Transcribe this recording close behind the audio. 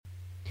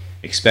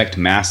Expect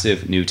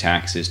massive new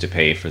taxes to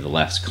pay for the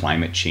left's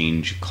climate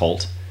change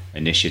cult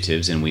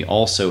initiatives, and we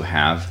also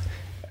have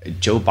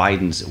Joe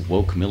Biden's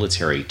woke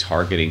military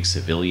targeting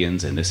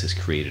civilians, and this has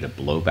created a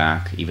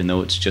blowback, even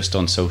though it's just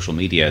on social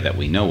media that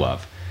we know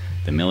of.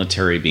 The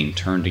military being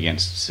turned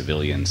against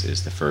civilians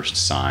is the first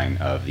sign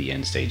of the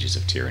end stages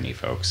of tyranny,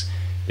 folks.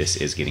 This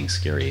is getting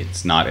scary.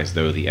 It's not as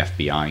though the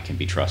FBI can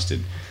be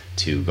trusted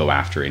to go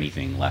after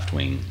anything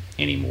left-wing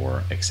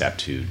anymore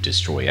except to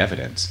destroy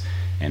evidence.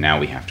 And now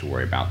we have to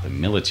worry about the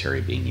military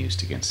being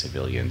used against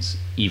civilians,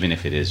 even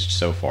if it is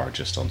so far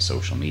just on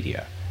social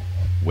media,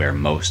 where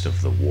most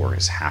of the war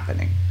is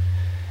happening.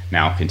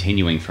 Now,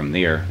 continuing from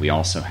there, we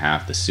also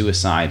have the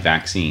suicide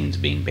vaccines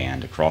being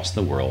banned across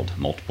the world,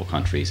 multiple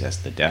countries,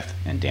 as the death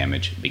and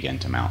damage begin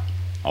to mount.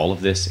 All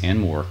of this and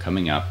more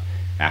coming up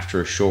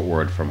after a short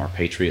word from our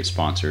Patriot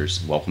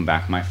sponsors. Welcome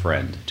back, my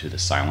friend, to The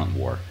Silent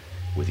War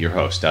with your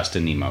host,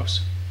 Dustin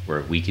Nemos,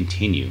 where we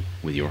continue,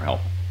 with your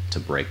help,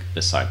 to break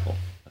the cycle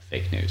of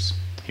fake news.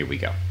 Here we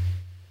go.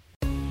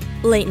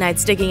 Late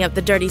nights digging up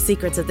the dirty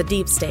secrets of the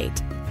deep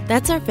state.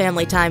 That's our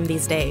family time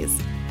these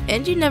days.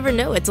 And you never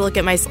know it to look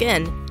at my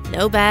skin.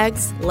 No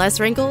bags,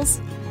 less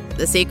wrinkles.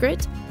 The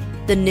secret?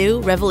 The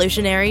new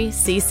revolutionary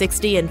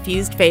C60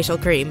 infused facial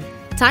cream,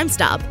 Time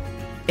Stop.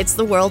 It's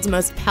the world's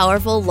most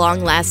powerful,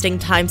 long-lasting,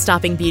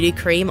 time-stopping beauty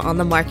cream on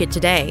the market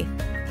today.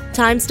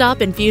 Time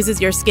Stop infuses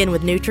your skin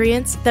with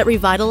nutrients that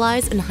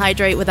revitalize and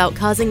hydrate without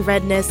causing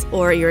redness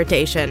or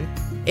irritation.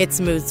 It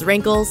smooths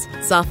wrinkles,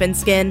 softens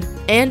skin,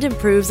 and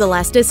improves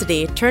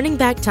elasticity, turning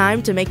back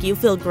time to make you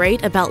feel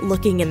great about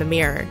looking in the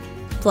mirror.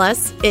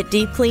 Plus, it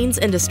deep cleans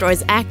and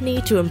destroys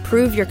acne to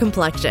improve your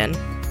complexion.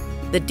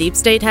 The deep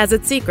state has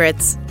its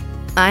secrets.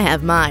 I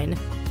have mine.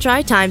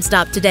 Try Time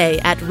Stop today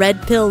at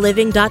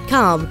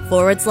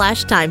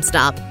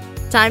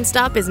redpillliving.com/timestop. Time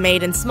Stop is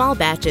made in small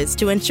batches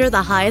to ensure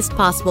the highest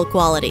possible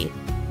quality,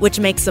 which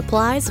makes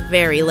supplies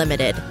very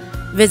limited.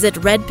 Visit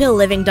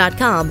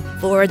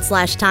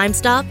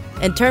redpillliving.com/timestop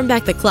and turn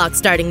back the clock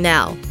starting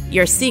now.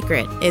 Your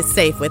secret is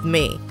safe with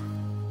me.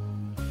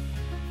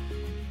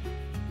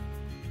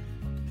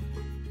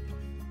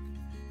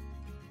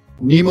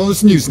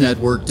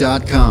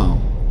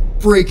 NemosNewsNetwork.com.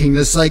 Breaking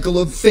the cycle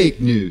of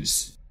fake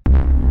news.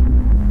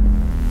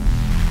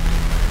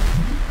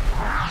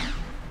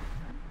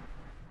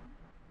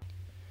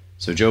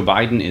 So Joe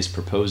Biden is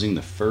proposing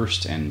the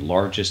first and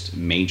largest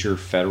major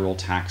federal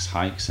tax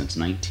hike since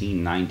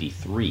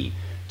 1993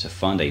 to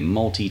fund a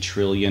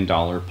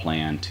multi-trillion-dollar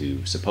plan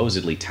to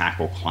supposedly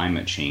tackle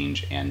climate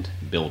change and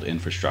build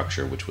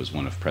infrastructure, which was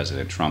one of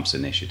President Trump's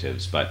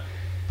initiatives. But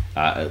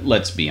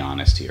let's be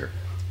honest here.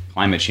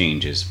 Climate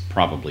change is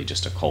probably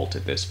just a cult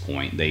at this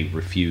point. They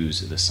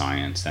refuse the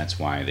science. That's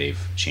why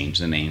they've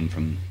changed the name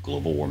from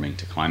global warming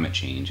to climate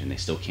change, and they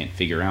still can't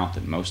figure out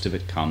that most of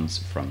it comes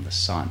from the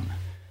sun.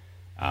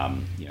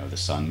 The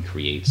sun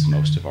creates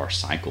most of our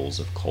cycles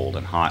of cold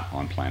and hot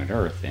on planet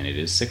Earth, and it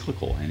is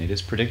cyclical, and it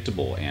is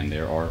predictable, and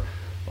there are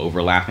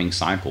overlapping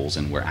cycles,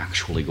 and we're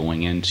actually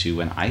going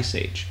into an ice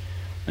age,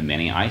 a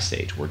mini ice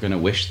age. We're going to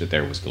wish that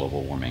there was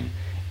global warming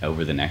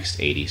over the next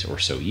 80 or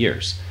so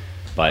years.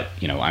 But,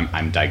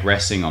 I'm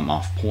digressing, I'm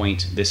off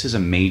point. This is a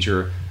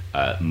major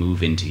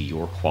move into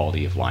your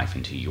quality of life,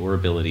 into your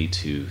ability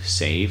to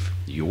save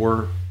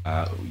your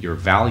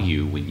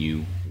value when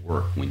you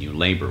work, when you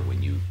labor,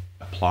 when you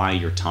apply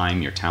your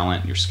time, your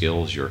talent, your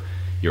skills, your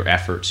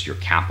efforts, your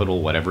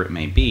capital, whatever it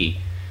may be,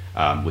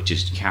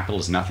 capital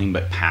is nothing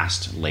but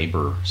past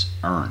labor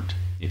earned.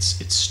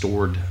 It's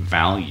stored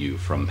value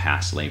from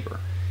past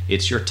labor.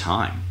 It's your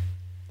time.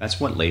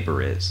 That's what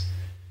labor is.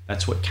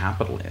 That's what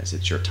capital is.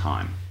 It's your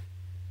time.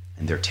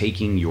 And they're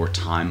taking your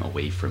time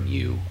away from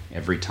you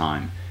every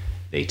time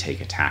they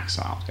take a tax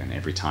out, and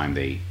every time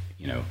they,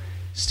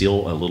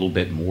 steal a little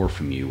bit more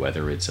from you,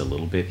 whether it's a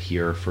little bit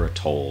here for a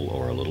toll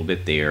or a little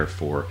bit there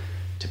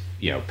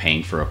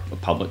paying for a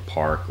public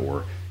park,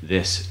 or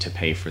this to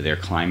pay for their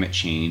climate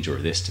change, or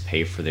this to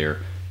pay for their,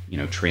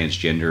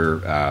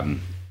 transgender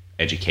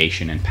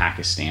education in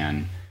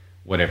Pakistan,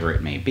 whatever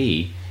it may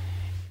be.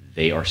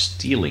 They are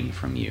stealing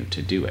from you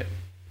to do it.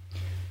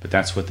 But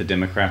that's what the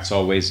Democrats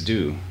always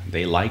do.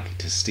 They like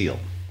to steal.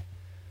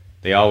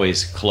 They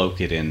always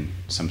cloak it in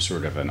some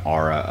sort of an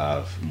aura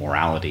of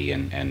morality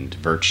and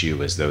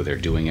virtue, as though they're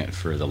doing it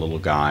for the little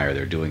guy, or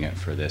they're doing it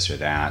for this or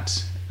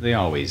that. They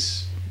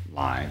always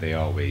lie. They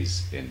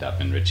always end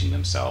up enriching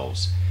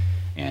themselves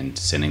and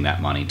sending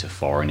that money to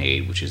foreign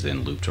aid, which is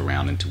then looped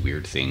around into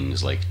weird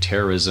things like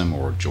terrorism,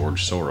 or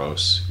George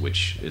Soros,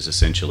 which is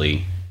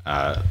essentially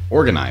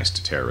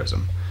organized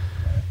terrorism,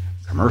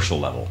 commercial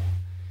level.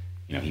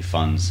 He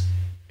funds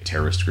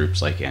terrorist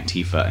groups like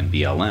Antifa and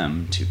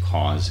BLM to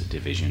cause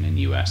division in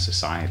U.S.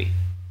 society.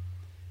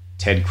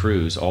 Ted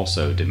Cruz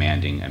also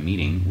demanding a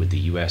meeting with the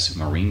U.S.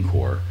 Marine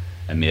Corps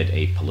amid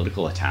a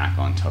political attack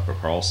on Tucker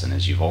Carlson.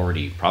 As you've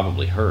already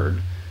probably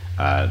heard,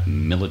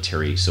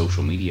 military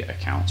social media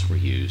accounts were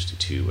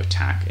used to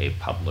attack a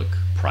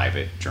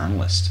public-private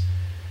journalist.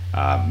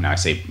 Now I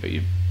say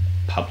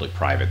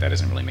public-private, that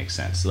doesn't really make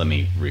sense. Let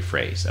me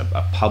rephrase.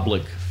 A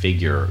public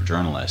figure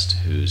journalist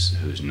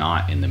who's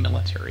not in the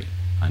military,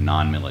 a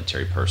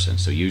non-military person.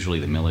 So usually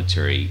the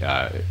military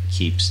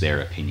keeps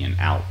their opinion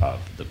out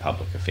of the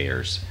public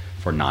affairs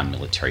for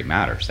non-military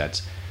matters.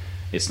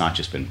 It's not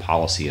just been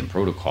policy and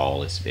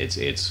protocol. It's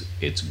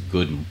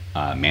good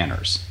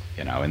manners,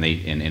 and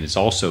it's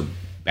also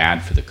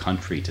bad for the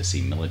country to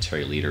see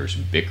military leaders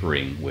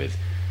bickering with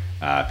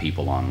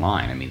people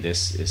online. I mean,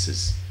 this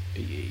is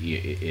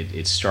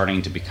it's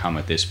starting to become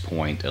at this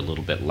point a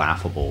little bit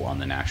laughable on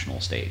the national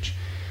stage.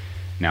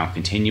 Now,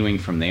 continuing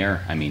from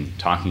there, I mean,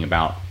 talking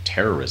about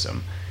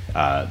terrorism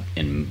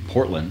in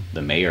Portland,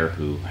 the mayor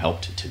who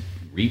helped to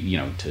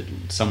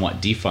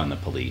somewhat defund the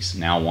police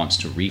now wants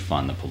to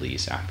refund the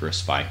police after a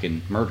spike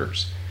in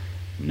murders.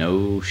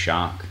 No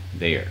shock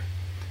there.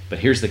 But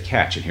here's the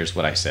catch, and here's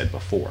what I said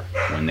before.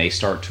 When they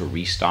start to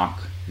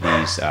restock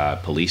these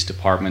police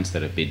departments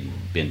that have been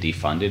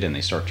defunded and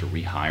they start to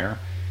rehire,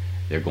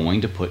 they're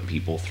going to put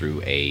people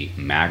through a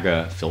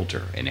MAGA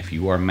filter. And if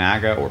you are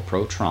MAGA or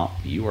pro-Trump,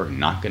 you are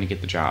not going to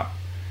get the job.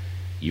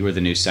 You are the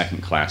new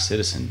second-class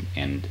citizen,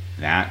 and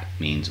that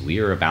means we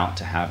are about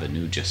to have a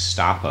new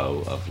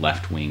Gestapo of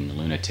left-wing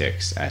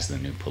lunatics as the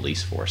new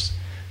police force,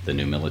 the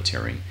new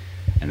military,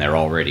 and they're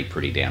already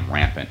pretty damn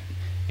rampant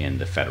in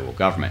the federal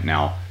government.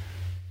 Now,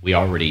 we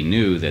already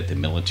knew that the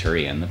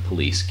military and the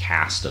police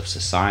caste of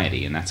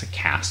society, and that's a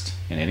caste,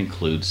 and it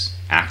includes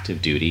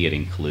active duty, it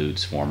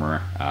includes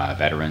former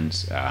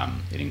veterans,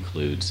 it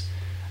includes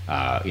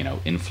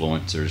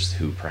influencers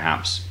who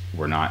perhaps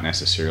were not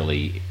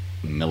necessarily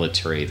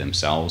military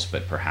themselves,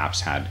 but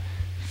perhaps had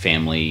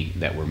family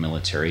that were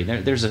military.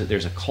 There's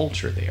a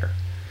culture there,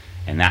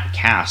 and that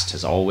caste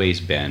has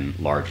always been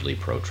largely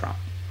pro-Trump.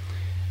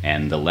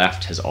 And the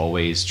left has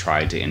always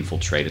tried to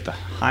infiltrate at the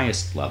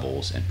highest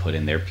levels and put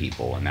in their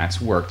people, and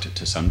that's worked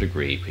to some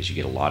degree because you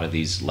get a lot of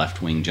these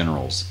left-wing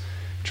generals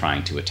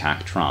trying to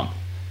attack Trump,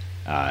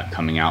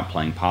 coming out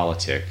playing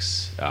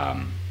politics,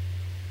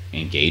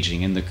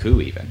 engaging in the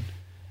coup even.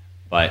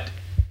 But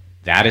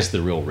that is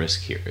the real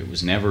risk here. It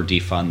was never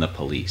defund the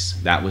police.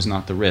 That was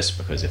not the risk,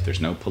 because if there's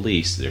no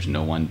police, there's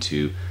no one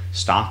to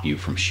stop you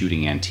from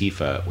shooting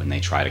Antifa when they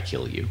try to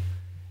kill you.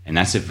 And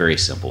that's a very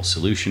simple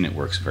solution. It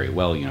works very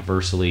well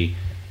universally.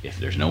 If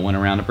there's no one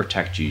around to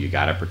protect you, you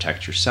got to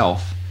protect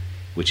yourself,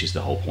 which is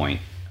the whole point.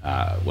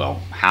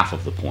 Half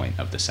of the point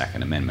of the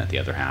Second Amendment. The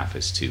other half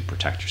is to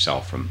protect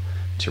yourself from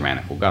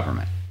tyrannical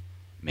government.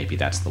 Maybe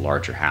that's the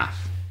larger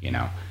half,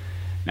 Now,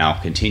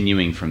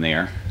 continuing from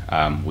there,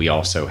 we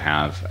also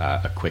have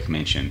a quick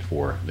mention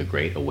for The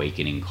Great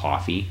Awakening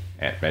Coffee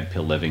at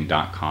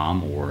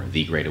redpillliving.com or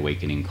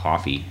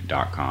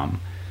thegreatawakeningcoffee.com.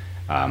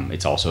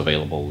 It's also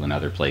available in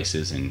other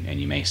places, and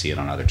you may see it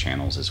on other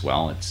channels as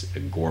well. It's a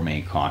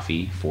gourmet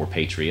coffee for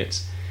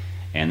patriots.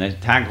 And the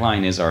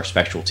tagline is, our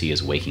specialty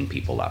is waking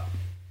people up.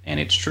 And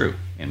it's true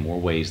in more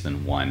ways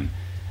than one.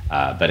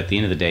 But at the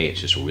end of the day,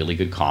 it's just really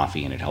good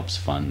coffee, and it helps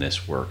fund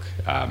this work.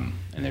 And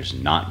there's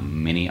not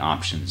many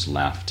options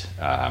left.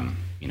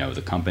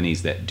 The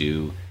companies that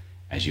do,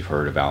 as you've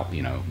heard about,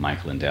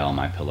 Mike Lindell,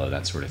 MyPillow,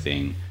 that sort of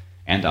thing,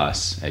 and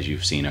us, as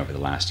you've seen over the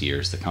last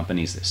years, the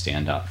companies that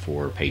stand up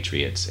for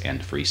patriots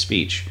and free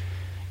speech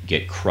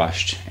get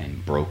crushed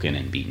and broken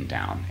and beaten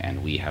down.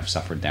 And we have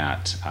suffered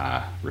that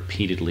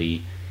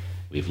repeatedly.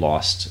 We've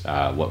lost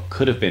what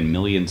could have been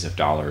millions of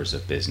dollars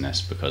of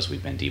business because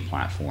we've been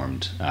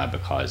deplatformed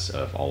because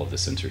of all of the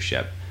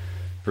censorship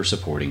for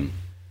supporting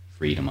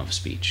freedom of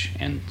speech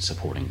and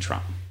supporting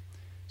Trump.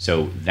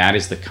 So that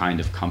is the kind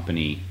of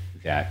company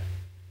that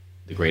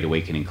the Great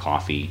Awakening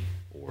Coffee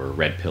or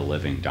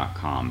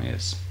redpillliving.com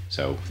is.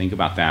 So think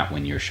about that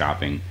when you're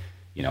shopping.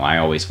 I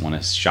always want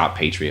to shop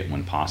Patriot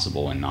when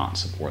possible and not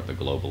support the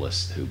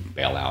globalists who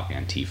bail out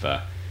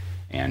Antifa.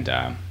 And,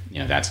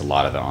 that's a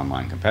lot of the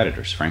online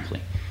competitors, frankly.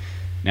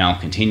 Now,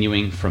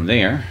 continuing from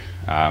there,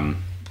 and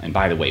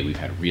by the way, we've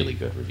had really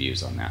good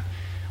reviews on that.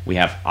 We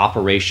have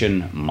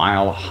Operation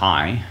Mile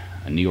High,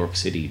 a New York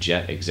City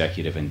jet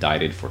executive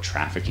indicted for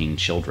trafficking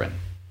children.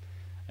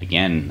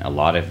 Again, a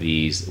lot of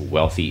these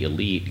wealthy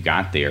elite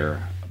got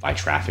there by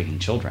trafficking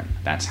children.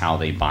 That's how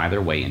they buy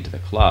their way into the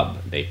club.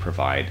 They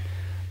provide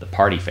the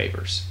party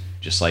favors.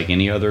 Just like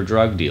any other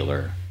drug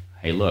dealer,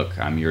 hey, look,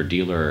 I'm your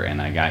dealer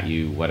and I got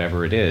you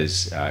whatever it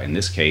is. In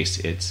this case,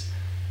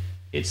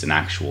 it's an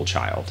actual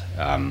child.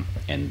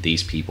 And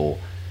these people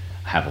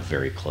have a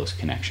very close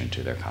connection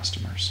to their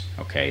customers.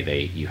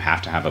 Okay, you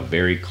have to have a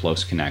very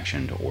close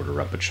connection to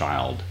order up a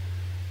child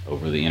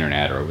over the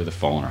internet or over the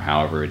phone or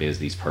however it is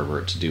these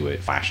perverts do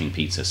it, flashing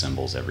pizza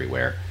symbols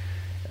everywhere.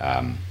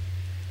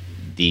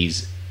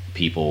 These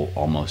people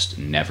almost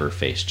never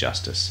face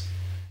justice.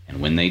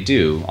 And when they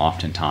do,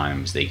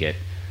 oftentimes they get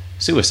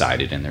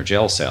suicided in their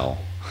jail cell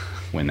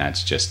when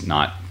that's just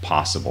not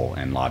possible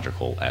and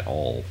logical at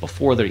all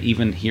before they're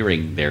even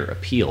hearing their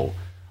appeal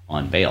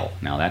on bail.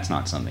 Now, that's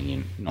not something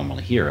you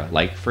normally hear,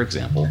 like, for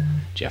example,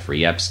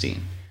 Jeffrey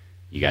Epstein.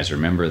 You guys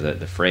remember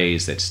the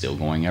phrase that's still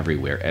going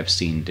everywhere,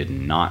 Epstein did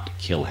not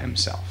kill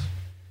himself,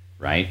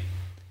 right?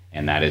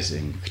 And that is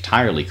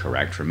entirely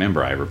correct.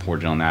 Remember, I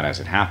reported on that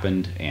as it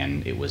happened,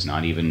 and it was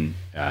not even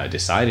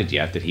decided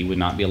yet that he would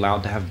not be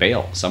allowed to have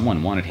bail.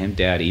 Someone wanted him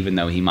dead, even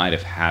though he might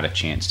have had a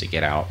chance to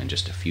get out in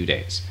just a few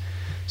days.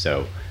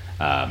 So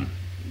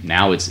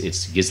now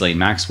it's Ghislaine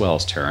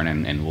Maxwell's turn,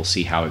 and we'll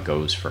see how it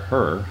goes for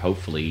her.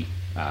 Hopefully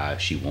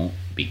she won't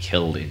be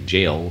killed in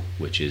jail,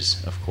 which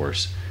is, of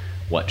course,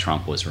 what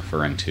Trump was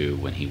referring to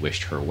when he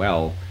wished her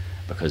well,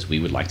 because we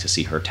would like to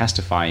see her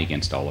testify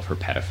against all of her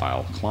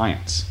pedophile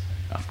clients.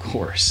 Of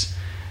course.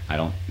 I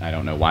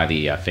don't know why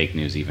the fake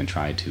news even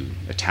tried to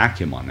attack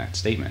him on that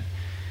statement.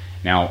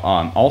 Now,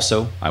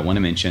 also, I want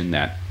to mention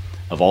that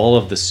of all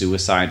of the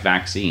suicide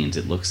vaccines,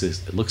 it looks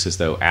as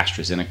though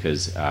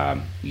AstraZeneca's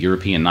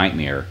European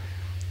nightmare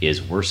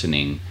is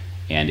worsening,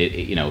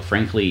 and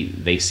frankly,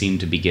 they seem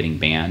to be getting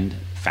banned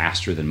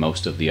faster than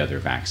most of the other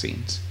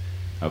vaccines.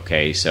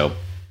 Okay, so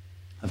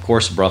of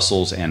course,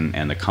 Brussels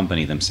and the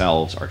company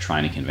themselves are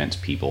trying to convince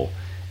people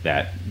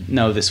that,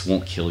 no, this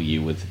won't kill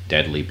you with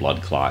deadly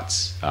blood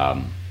clots,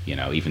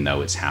 even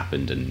though it's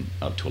happened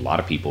to a lot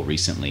of people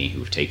recently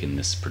who've taken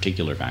this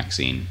particular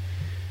vaccine.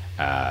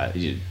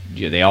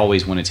 They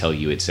always want to tell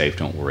you it's safe,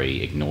 don't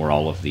worry, ignore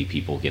all of the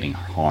people getting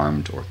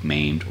harmed or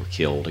maimed or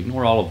killed,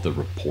 ignore all of the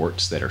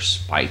reports that are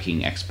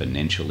spiking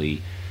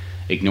exponentially,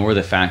 ignore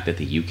the fact that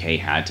the UK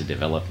had to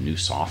develop new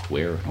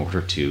software in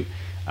order to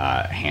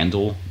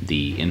handle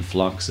the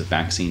influx of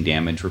vaccine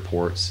damage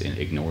reports, and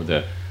ignore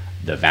the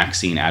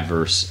vaccine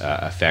adverse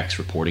effects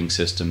reporting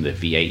system, the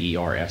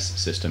VAERS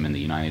system in the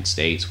United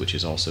States, which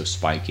is also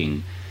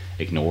spiking.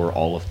 Ignore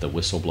all of the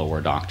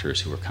whistleblower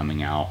doctors who are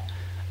coming out.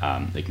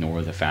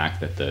 Ignore the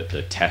fact that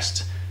the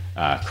test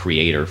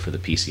creator for the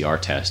PCR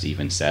test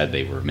even said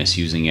they were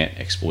misusing it,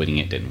 exploiting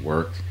it, didn't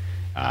work,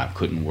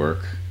 couldn't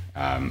work.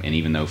 And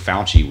even though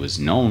Fauci was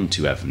known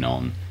to have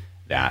known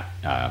that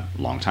a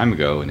long time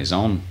ago in his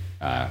own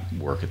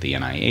work at the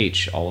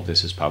NIH, all of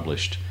this is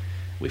published.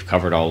 We've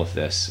covered all of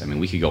this. I mean,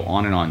 we could go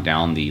on and on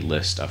down the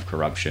list of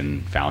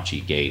corruption.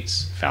 Fauci,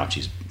 Gates,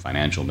 Fauci's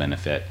financial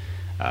benefit,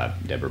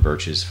 Deborah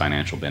Birch's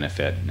financial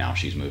benefit. Now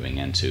she's moving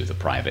into the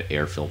private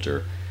air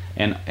filter.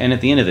 And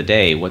at the end of the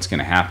day, what's going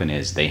to happen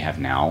is they have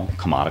now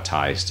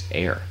commoditized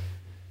air.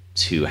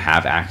 To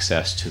have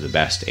access to the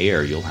best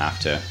air, you'll have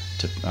to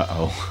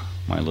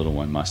my little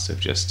one must have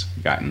just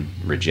gotten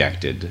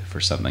rejected for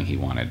something he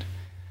wanted.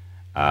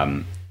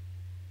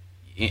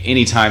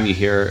 Anytime you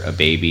hear a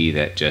baby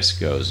that just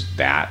goes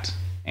that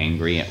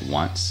angry at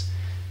once,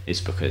 it's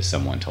because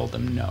someone told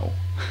them no.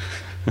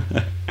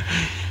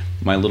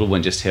 My little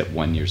one just hit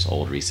 1 year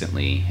old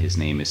recently. His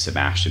name is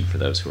Sebastian, for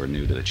those who are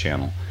new to the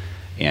channel.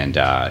 And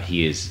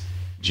he is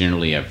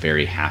generally a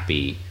very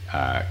happy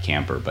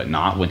camper, but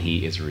not when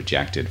he is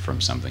rejected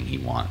from something he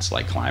wants,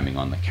 like climbing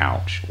on the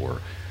couch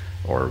or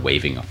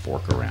waving a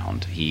fork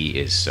around. He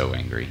is so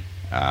angry.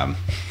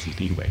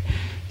 Anyway,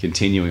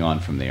 continuing on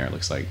from there, it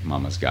looks like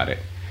Mama's got it.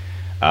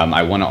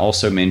 I want to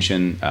also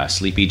mention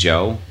Sleepy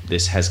Joe.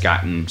 This has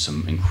gotten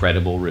some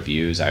incredible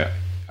reviews. I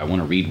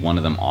want to read one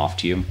of them off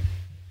to you.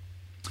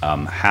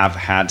 Have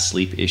had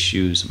sleep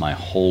issues my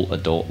whole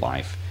adult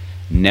life.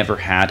 Never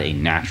had a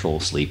natural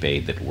sleep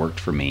aid that worked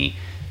for me.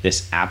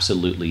 This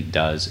absolutely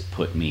does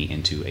put me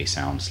into a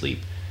sound sleep.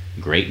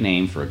 Great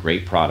name for a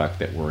great product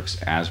that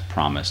works as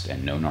promised,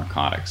 and no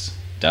narcotics.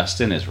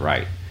 Dustin is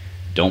right.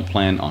 Don't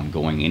plan on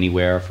going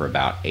anywhere for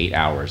about 8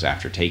 hours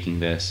after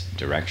taking this.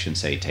 Directions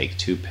say take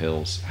 2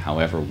 pills.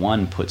 However,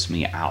 one puts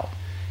me out,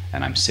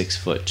 and I'm 6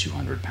 foot,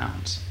 200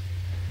 pounds.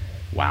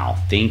 Wow.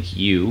 Thank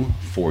you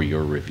for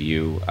your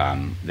review.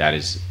 That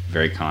is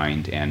very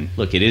kind. And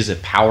look, it is a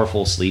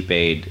powerful sleep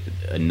aid.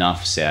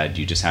 Enough said.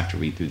 You just have to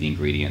read through the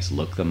ingredients,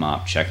 look them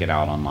up, check it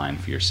out online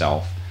for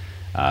yourself.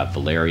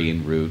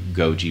 Valerian root,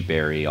 goji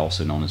berry,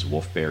 also known as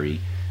wolfberry,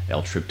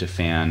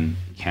 L-tryptophan,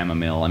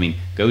 chamomile. I mean,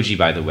 goji,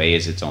 by the way,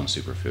 is its own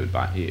superfood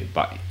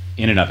by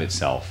in and of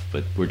itself,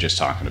 but we're just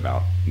talking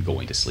about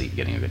going to sleep,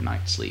 getting a good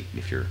night's sleep.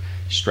 If you're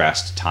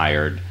stressed,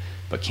 tired,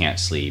 but can't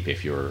sleep,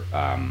 if you're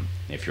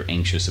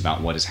anxious about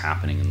what is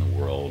happening in the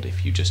world,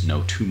 if you just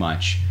know too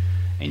much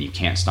and you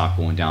can't stop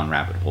going down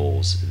rabbit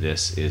holes,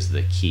 this is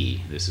the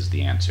key. This is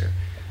the answer.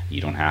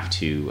 You don't have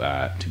to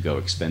go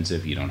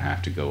expensive. You don't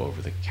have to go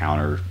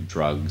over-the-counter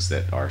drugs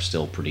that are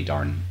still pretty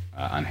darn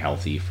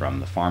unhealthy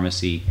from the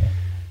pharmacy.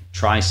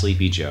 Try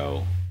Sleepy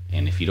Joe,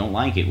 and if you don't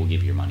like it, we'll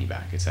give you your money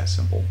back. It's that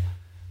simple.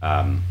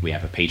 We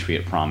have a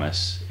Patriot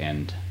Promise,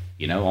 and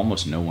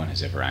almost no one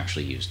has ever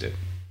actually used it.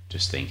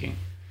 Just thinking.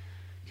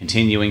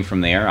 Continuing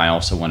from there, I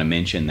also want to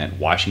mention that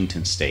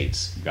Washington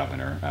State's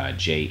Governor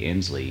Jay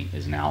Inslee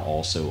is now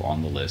also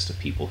on the list of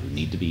people who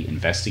need to be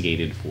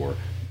investigated for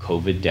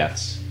COVID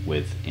deaths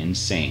with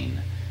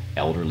insane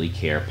elderly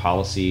care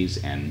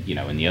policies. And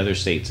in the other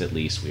states, at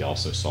least, we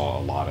also saw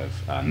a lot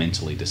of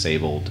mentally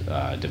disabled,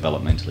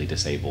 developmentally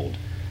disabled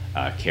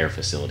care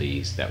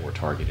facilities that were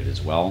targeted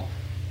as well.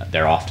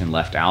 They're often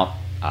left out.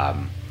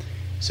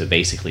 So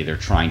basically, they're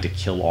trying to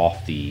kill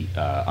off the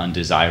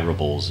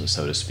undesirables,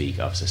 so to speak,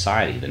 of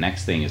society. The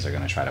next thing is they're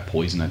going to try to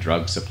poison a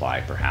drug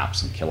supply,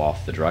 perhaps, and kill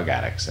off the drug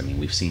addicts. I mean,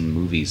 we've seen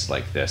movies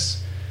like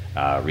this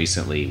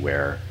recently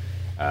where,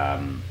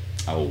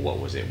 what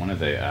was it? One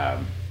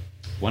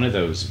of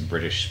those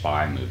British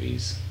spy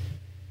movies,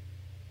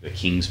 The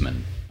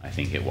Kingsman, I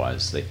think it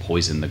was. They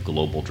poisoned the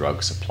global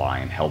drug supply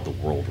and held the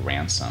world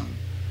ransom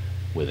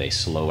with a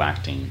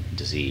slow-acting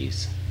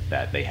disease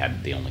that they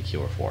had the only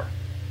cure for.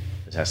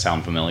 Does that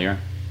sound familiar?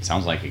 It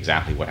sounds like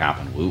exactly what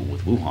happened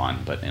with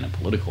Wuhan, but in a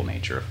political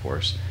nature, of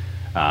course.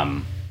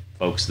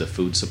 Folks, the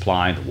food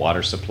supply, the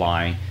water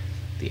supply,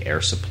 the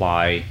air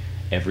supply,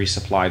 every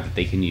supply that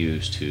they can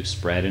use to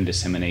spread and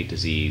disseminate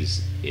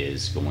disease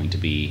is going to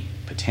be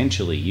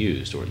potentially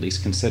used, or at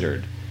least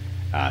considered.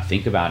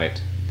 Think about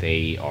it.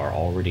 They are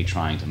already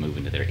trying to move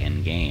into their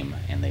end game,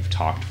 and they've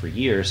talked for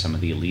years, some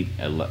of the elite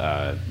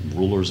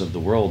rulers of the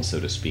world,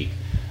 so to speak,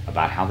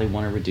 about how they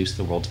want to reduce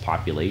the world's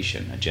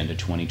population, Agenda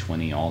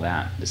 2020, all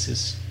that. This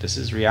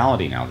is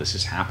reality now. This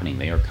is happening.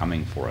 They are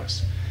coming for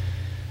us.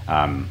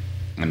 I'm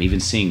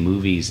even seeing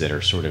movies that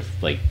are sort of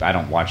like, I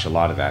don't watch a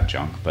lot of that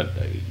junk, but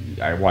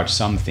I watch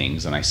some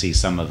things, and I see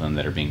some of them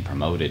that are being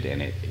promoted,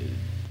 and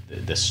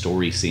the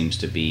story seems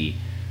to be,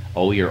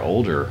 oh, you're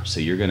older,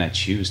 so you're going to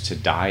choose to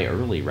die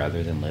early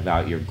rather than live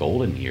out your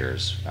golden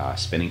years,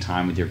 spending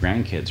time with your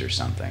grandkids or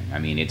something. I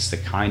mean, it's the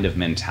kind of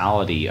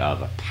mentality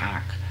of a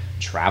pack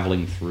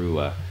traveling through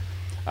a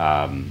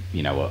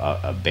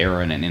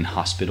barren and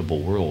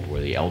inhospitable world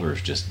where the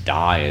elders just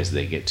die as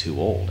they get too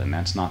old. And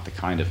that's not the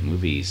kind of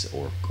movies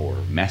or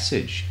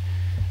message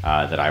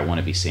that I want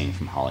to be seeing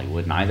from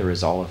Hollywood. Neither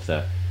is all of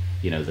the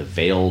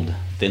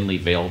thinly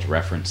veiled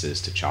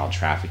references to child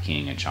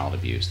trafficking and child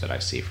abuse that I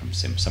see from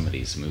some of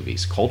these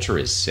movies. Culture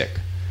is sick,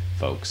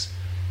 folks.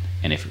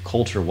 And if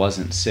culture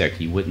wasn't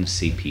sick, you wouldn't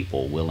see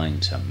people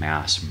willing to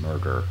mass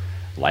murder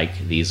like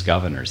these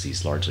governors,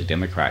 these largely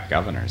Democrat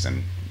governors.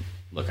 And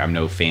look, I'm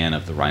no fan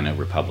of the Rhino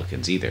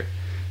Republicans either,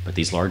 but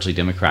these largely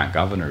Democrat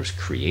governors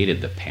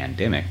created the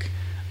pandemic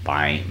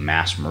by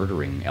mass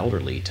murdering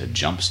elderly to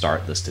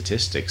jumpstart the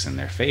statistics in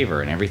their favor,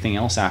 and everything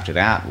else after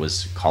that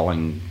was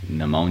calling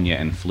pneumonia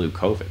and flu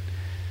COVID.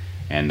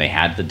 And they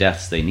had the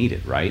deaths they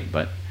needed, right?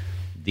 But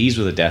these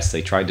were the deaths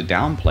they tried to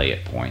downplay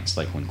at points,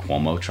 like when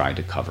Cuomo tried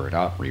to cover it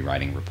up,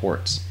 rewriting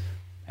reports.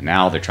 And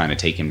now they're trying to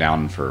take him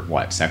down for,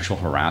 what, sexual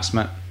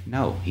harassment?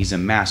 No, he's a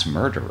mass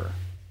murderer.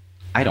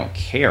 I don't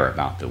care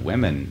about the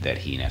women that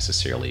he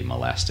necessarily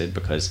molested,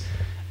 because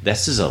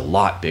this is a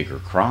lot bigger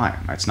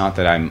crime. It's not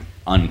that I'm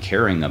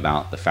uncaring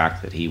about the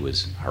fact that he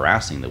was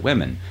harassing the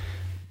women,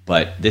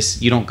 but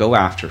you don't go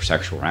after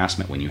sexual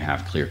harassment when you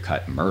have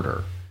clear-cut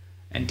murder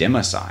and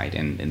democide,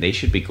 and they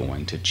should be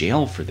going to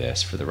jail for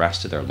this for the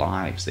rest of their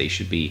lives. They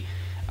should be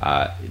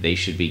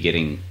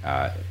getting,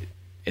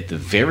 at the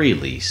very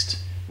least,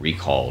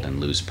 recalled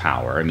and lose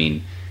power. I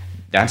mean,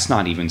 that's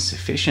not even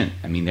sufficient.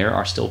 I mean, there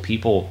are still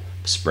people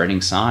spreading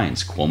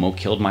signs. Cuomo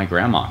killed my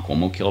grandma.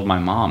 Cuomo killed my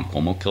mom.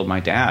 Cuomo killed my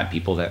dad.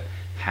 People that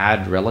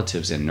had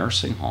relatives in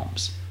nursing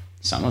homes.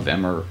 Some of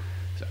them are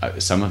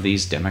some of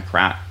these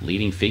Democrat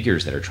leading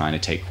figures that are trying to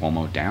take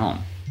Cuomo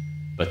down.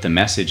 But the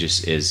message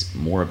is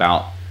more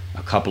about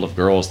a couple of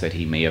girls that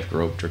he may have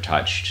groped or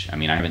touched. I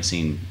mean, I haven't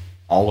seen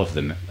all of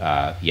them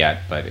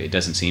yet, but it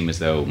doesn't seem as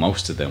though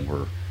most of them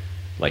were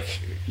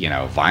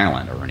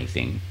violent or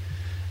anything.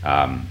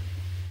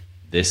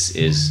 This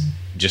is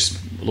just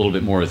a little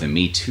bit more of the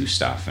Me Too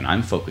stuff, and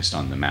I'm focused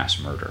on the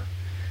mass murder.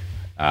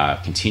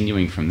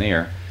 Continuing from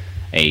there,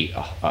 a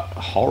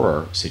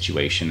horror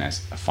situation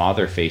as a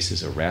father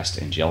faces arrest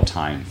and jail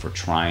time for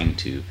trying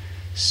to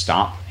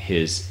stop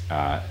his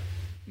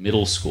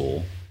middle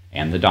school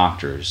and the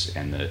doctors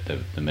and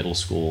the middle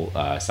school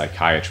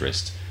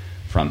psychiatrist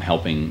from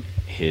helping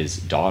his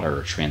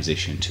daughter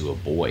transition to a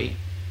boy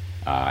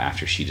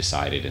after she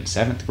decided in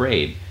 7th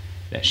grade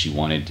that she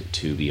wanted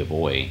to be a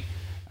boy.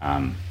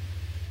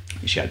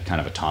 She had kind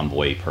of a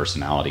tomboy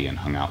personality and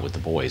hung out with the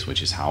boys,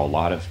 which is how a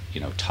lot of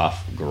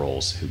tough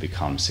girls who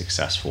become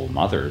successful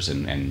mothers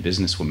and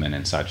businesswomen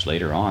and such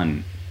later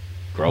on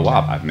grow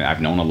up.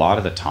 I've known a lot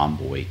of the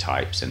tomboy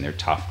types, and they're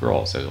tough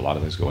girls. There's a lot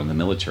of those go in the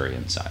military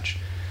and such.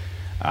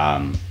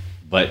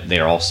 But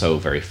they're also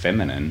very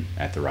feminine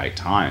at the right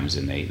times,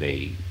 and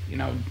they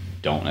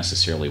don't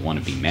necessarily want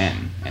to be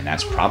men. And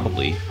that's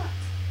probably,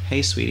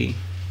 hey, sweetie,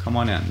 come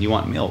on in. You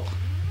want milk?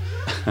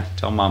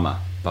 Tell Mama.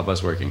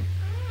 Papa's working.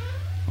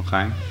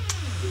 Okay? No,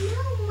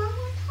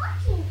 Mama's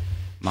talking.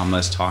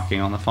 Mama's talking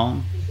on the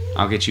phone?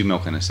 I'll get you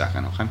milk in a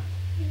second, okay?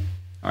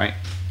 All right?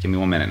 Give me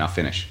 1 minute and I'll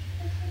finish.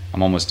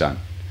 I'm almost done.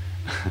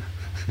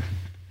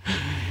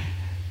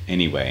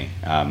 Anyway,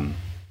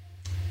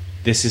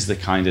 this is the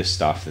kind of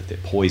stuff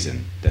that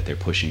poison that they're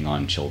pushing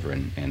on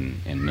children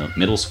in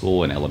middle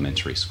school and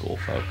elementary school,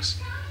 folks.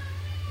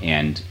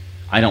 And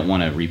I don't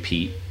want to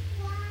repeat,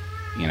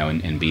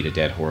 and beat a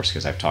dead horse,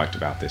 because I've talked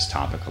about this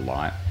topic a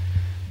lot.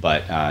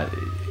 But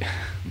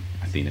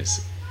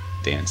Athena's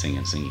dancing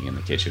and singing in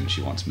the kitchen.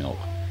 She wants milk.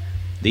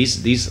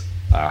 These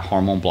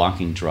hormone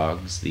blocking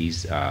drugs,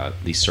 these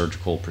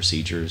surgical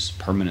procedures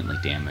permanently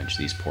damage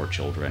these poor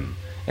children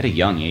at a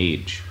young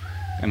age.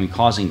 I mean,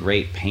 causing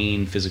great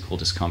pain, physical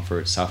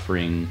discomfort,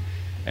 suffering,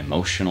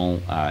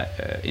 emotional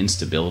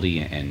instability,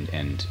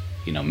 and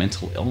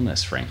mental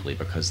illness, frankly,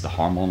 because the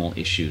hormonal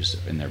issues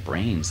in their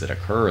brains that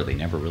occur, they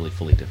never really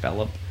fully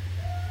develop.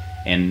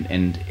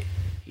 And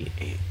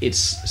it's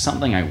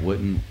something I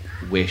wouldn't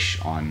wish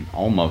on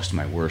almost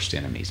my worst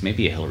enemies.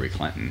 Maybe a Hillary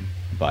Clinton,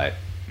 but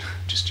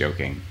just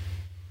joking,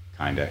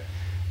 kinda.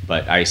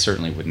 But I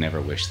certainly would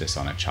never wish this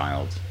on a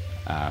child.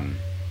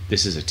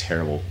 This is a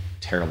terrible,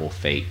 terrible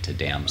fate to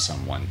damn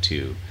someone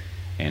to,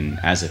 and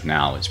as of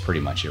now, it's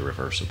pretty much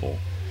irreversible.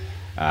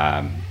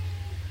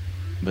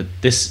 But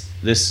this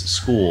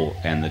school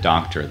and the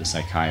doctor, the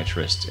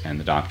psychiatrist and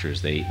the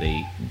doctors,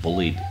 they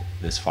bullied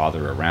this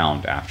father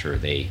around after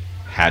they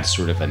had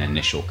sort of an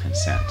initial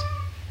consent.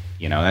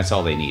 That's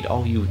all they need.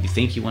 Oh, you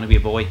think you want to be a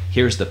boy?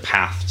 Here's the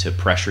path to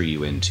pressure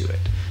you into it.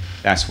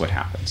 That's what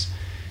happens.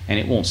 And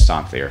it won't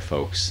stop there,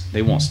 folks.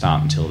 They won't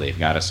stop until they've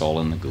got us all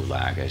in the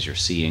gulag. As you're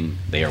seeing,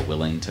 they are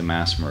willing to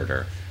mass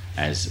murder,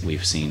 as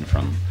we've seen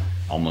from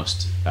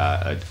almost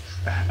a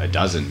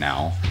dozen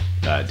now.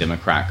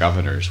 Democrat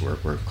governors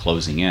we're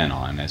closing in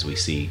on, as we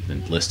see the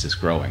list is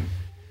growing.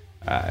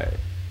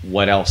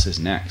 What else is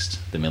next?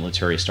 The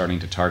military is starting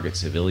to target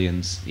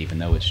civilians, even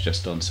though it's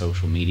just on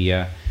social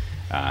media.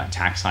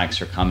 Tax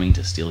hikes are coming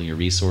to steal your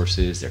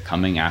resources. They're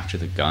coming after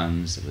the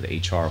guns with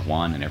H.R.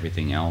 1 and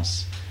everything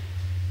else.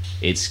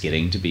 It's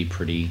getting to be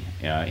pretty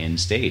in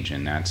stage,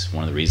 and that's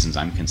one of the reasons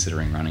I'm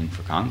considering running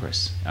for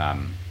Congress.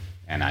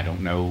 And I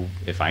don't know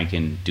if I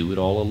can do it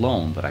all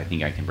alone, but I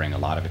think I can bring a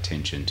lot of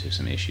attention to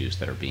some issues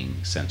that are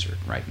being censored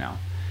right now.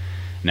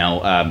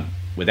 Now,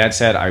 with that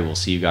said, I will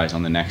see you guys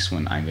on the next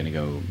one. I'm going to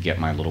go get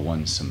my little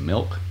one some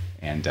milk,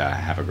 and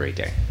have a great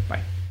day.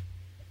 Bye.